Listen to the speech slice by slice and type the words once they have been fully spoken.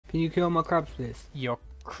Can you kill my crabs, please? Your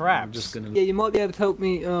crabs? I'm just gonna... Yeah, you might be able to help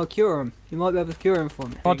me cure them. You might be able to cure them for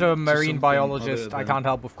me. Not a marine biologist. I can't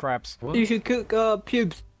help with crabs. What? You should cook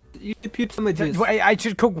pubes. You should pube sandwiches. Wait, I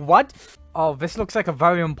should cook what? Oh, this looks like a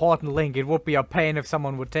very important link. It would be a pain if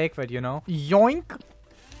someone would take that, you know? Yoink!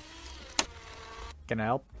 Can I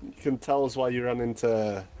help? You can tell us why you ran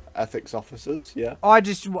into ethics officers, yeah? Oh, I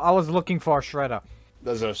was looking for a shredder.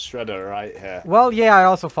 There's a shredder right here. Well, yeah, I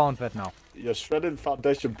also found that now. You're shredding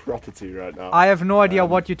Foundation property right now. I have no idea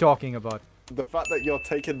what you're talking about. The fact that you're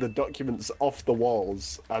taking the documents off the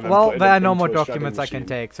walls and then Well, putting there are them no into more a shredding documents I can machine.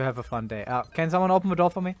 take, so have a fun day. Can someone open the door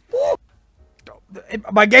for me?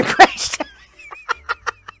 My game crashed!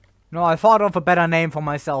 No, I thought of a better name for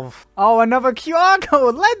myself. Oh, another QR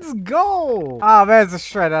code! Let's go! Ah, there's a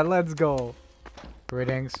shredder, let's go.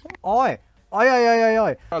 Greetings. Oi! Oi, oi, oi, oi,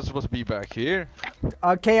 oi. I was supposed to be back here.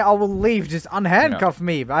 Okay, I will leave. Just unhandcuff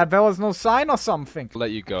me. There was no sign or something. I'll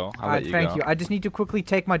let you go. I'll let you thank go. you. I just need to quickly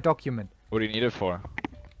take my document. What do you need it for?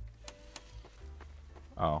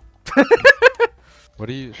 Oh. What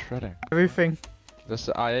are you shredding? Everything. That's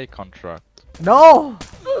the IA contract. No!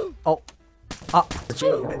 Oh. What did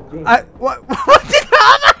the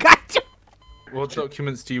other guy do? What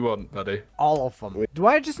documents do you want, buddy? All of them. Do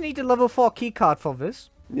I just need a level 4 keycard for this?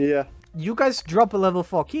 Yeah. You guys drop a level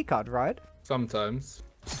 4 keycard, right? Sometimes.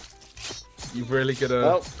 You really gotta...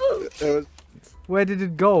 Well, it was... Where did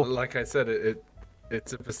it go? Like I said,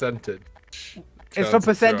 it's a percentage. Is the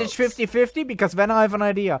percentage 50-50? Because then I have an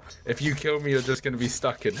idea. If you kill me, you're just gonna be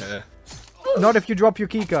stuck in here. Not if you drop your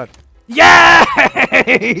keycard. Yeah!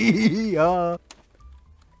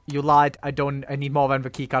 You lied. I need more than the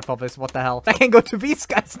keycard for this. What the hell? I can go to these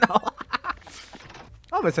guys now.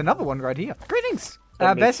 Oh, there's another one right here. Greetings.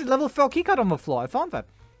 There's a level 4 keycard on the floor. I found that.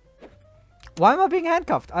 Why am I being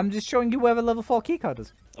handcuffed? I'm just showing you where the level 4 keycard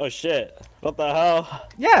is. Oh shit! What the hell?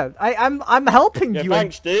 Yeah, I'm helping you.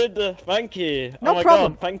 Thanks, dude. Thank you. No oh my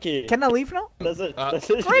problem. God, thank you. Can I leave now? There's a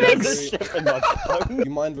Greetings. ship in my phone. You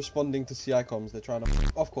mind responding to CI comms? They're trying to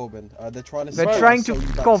off Corbin. They're trying to. They're trying to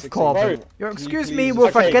off Corbin. Excuse me,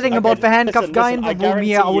 we're forgetting about the handcuffed guy in the room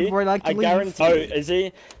here. I would really like to leave. Guarantee. Oh, is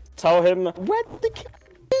he? Tell him. Where did the key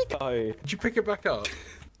go? Did you pick it back up?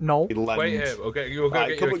 No. Wait here. Okay, you'll go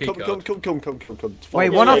get your keycard. Come.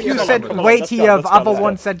 Wait, Yeah, one yeah, of you yeah, said come on, wait let's here, go, the let's other go.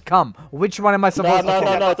 one said come. Which one am I supposed to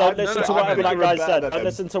follow? No, don't listen to whatever that guy said. Don't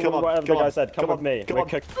listen to whatever the guy said. Come with me.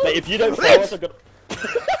 Mate, if you don't follow us, I'm gonna...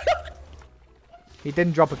 He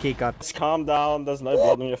didn't drop a keycard. Just calm down, there's no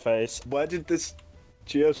blood on your face. Where did this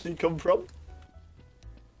GOC come from?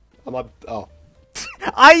 Oh.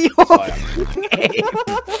 Are you?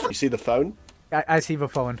 You see the phone? I see the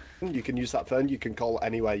phone. You can use that phone. You can call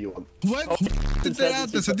anywhere you want. What did they add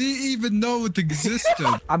this? I didn't even know it existed.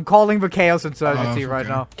 I'm calling the Chaos Insurgency right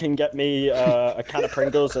now. Can get me a can of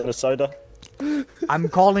Pringles and a soda. I'm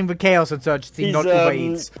calling the Chaos Insurgency, He's, not Uber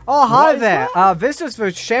Eats. Oh, hi there. This is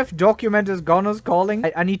the chef documenters Gunners calling.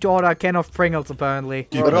 I need to order a can of Pringles, apparently.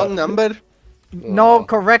 Wrong number. No,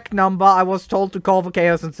 correct number. I was told to call the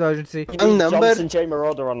Chaos Insurgency. Wrong number. Johnson J.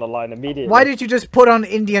 Marauder on the line immediately. Why did you just put on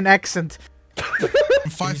Indian accent?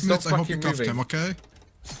 In 5 minutes, I hope you cuffed him, okay?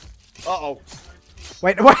 Uh-oh.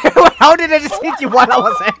 Wait, how did I just hit you while I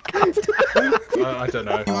was handcuffed? I don't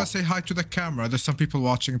know. You want to say hi to the camera? There's some people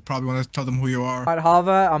watching. Probably want to tell them who you are. Right,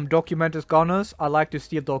 Harvey, I'm Documenters Gunners. I like to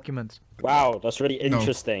steal documents. Wow, that's really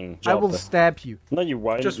interesting. I will stab you. No, you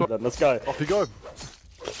won't. Just then let's go. Off you go.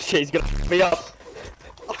 Shit, he's gonna f me up.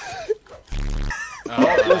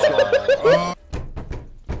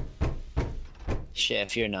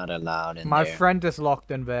 Chef, you're not allowed in My there. friend is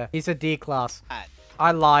locked in there. He's a D class.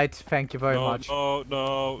 I lied. Thank you very much. No.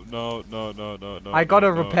 I got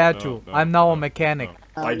a repair tool. I'm now a mechanic.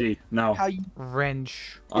 ID now.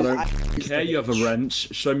 Wrench. I don't care. You have a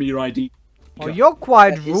wrench. Show me your ID. Oh, you're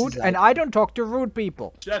quite rude, and I don't talk to rude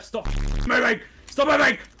people. Jeff, stop moving! Stop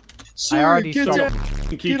moving! I already stopped.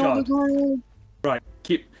 Keycard. Right.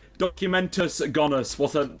 Keep Documentus Gonus.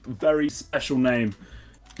 What a very special name.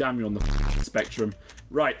 Damn, you're on the spectrum.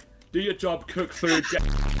 Right. Do your job. Cook food.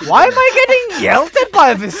 Why am I getting yelled at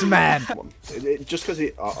by this man? Just because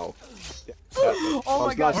he... Uh-oh. Oh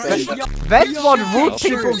my god. That's what rude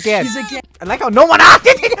people get. I like how no one asked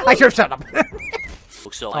it. I should shut up.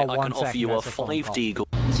 So I can offer you a 5D go.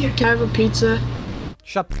 Can I have a pizza?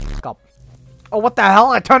 Shut the fuck up. Oh, what the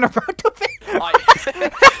hell? I turned around to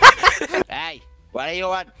it. Hey, what do you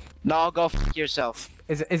want? No, go f yourself.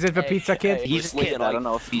 Is it the pizza kid? He's a kid. I don't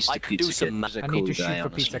know if he's the pizza kid. I need to shoot the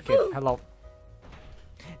pizza kid. Hello.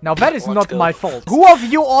 Now that is not my fault. Who of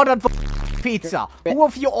you ordered the pizza? Who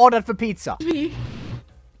of you ordered the pizza? Me.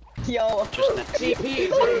 Yo. CP is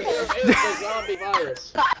the zombie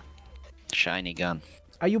virus. Shiny gun.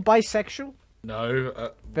 Are you bisexual?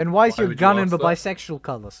 No. Then why is your would you gun in ask the that? bisexual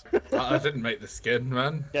colors? I didn't make the skin,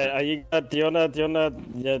 man. Yeah, are you? Do you wanna?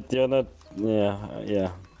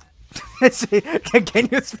 Yeah. Can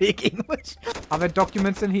you speak English? Are there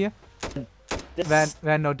documents in here? There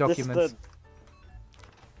are no documents.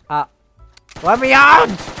 Let me out!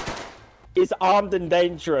 He's armed and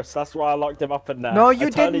dangerous. That's why I locked him up in there. No, you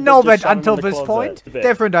didn't know that until this point.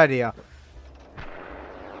 Different idea.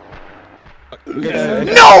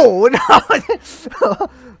 No!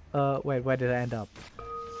 No! Wait, where did I end up?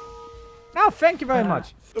 No, thank you very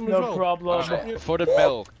much. No problem. For the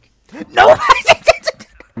milk. No!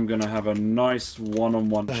 I'm gonna have a nice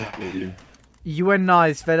one-on-one chat with you. You and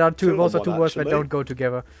nice. There are two of us or two words that actually. don't go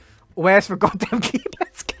together. Where's the goddamn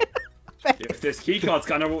keypad scanner? If this keycard's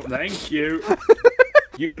gonna... Thank you.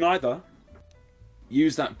 You can either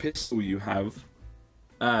use that pistol you have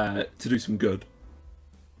to do some good.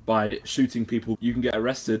 By shooting people, you can get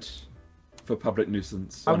arrested for public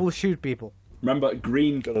nuisance. I will shoot people. Remember,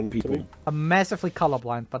 green gun people. I'm massively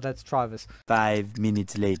colorblind, but let's try this. 5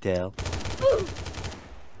 minutes later.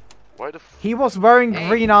 Why the He was wearing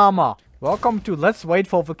green armor. Welcome to Let's Wait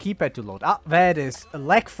for the keypad to load. Ah, there it is. A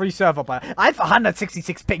lag-free server. I have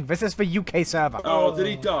 166 ping. This is the UK server. Oh, did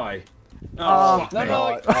he die? Oh,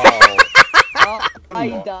 No.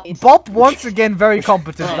 I died. Bob once again very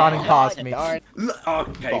competent running past me. Okay,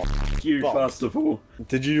 f you first of all.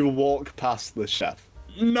 Did you walk past the chef?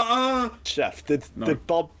 No. Chef, did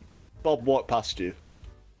Bob walk past you?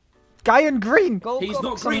 Guy in green. He's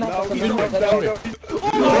not green. Got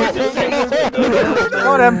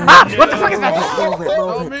him. Ah, what the fuck is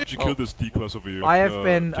that? Did you kill this D-class over here? I have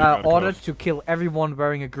been ordered to kill everyone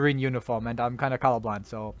wearing a green uniform, and I'm kind of colorblind,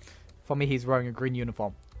 so for me he's wearing a green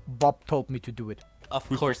uniform. Bob told me to do it. Of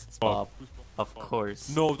course it's Bob. Of course.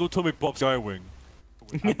 No, don't tell me Bob Skywing.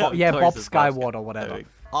 Yeah, Bob Skyward or whatever.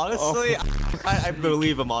 Honestly, I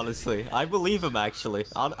believe him, honestly. I believe him, actually.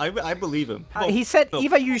 I believe him. He said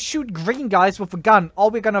either you shoot green guys with a gun, or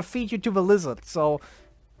we're gonna feed you to the lizard, so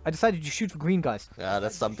I decided to shoot the green guys. Yeah,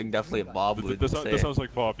 that's something definitely Bob would say. That sounds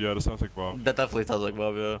like Bob, yeah, that sounds like Bob. That definitely sounds like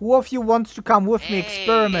Bob, yeah. Who of you wants to come with me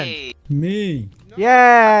experiment? Me.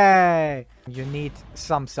 Yay! You need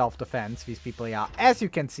some self-defense, these people are, as you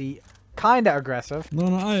can see, kinda aggressive.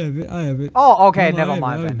 No, I have it. Oh, okay, No, never I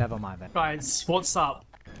mind have then, it. never mind then. Guys, what's up?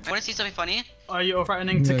 Wanna see something funny? Are you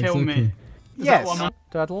threatening to Yeah, kill me? exactly. Is Yes, that what I'm-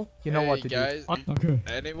 Turtle, you know what to guys, do. Okay.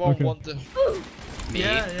 Anyone Okay. want to...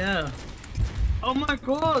 Yeah. Oh my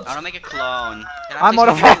god! I don't make a clone. I'm out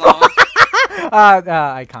of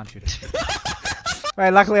I can't shoot it. Right,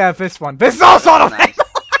 luckily I have this one. This is also out of Nice.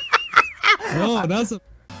 No, that's a